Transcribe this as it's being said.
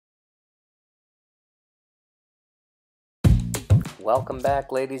Welcome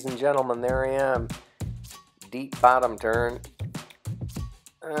back, ladies and gentlemen. There I am. Deep bottom turn.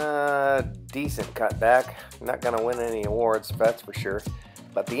 Decent cutback. Not going to win any awards, that's for sure.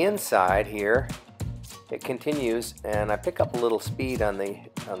 But the inside here, it continues, and I pick up a little speed on the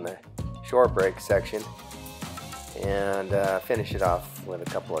shore break section, and finish it off with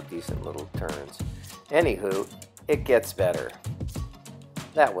a couple of decent little turns. Anywho, it gets better.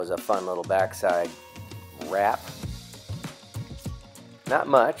 That was a fun little backside wrap. Not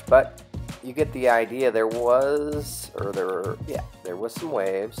much, but you get the idea. There were some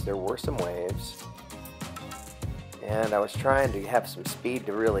waves. And I was trying to have some speed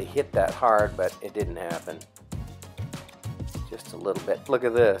to really hit that hard, but it didn't happen. Just a little bit. Look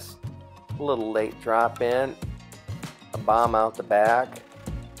at this. A little late drop in. A bomb out the back.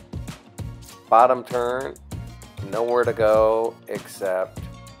 Bottom turn. Nowhere to go except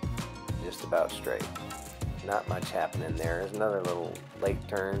just about straight. Not much happening there. There's another little late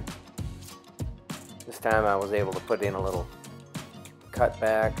turn. This time I was able to put in a little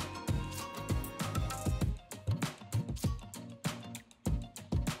cutback.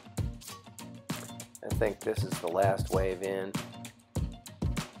 I think this is the last wave in.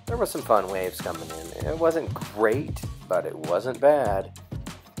 There were some fun waves coming in. It wasn't great, but it wasn't bad.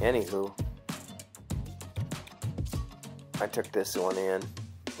 Anywho, I took this one in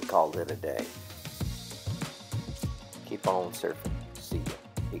and called it a day. Keep on surfing. See ya.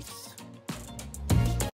 Peace.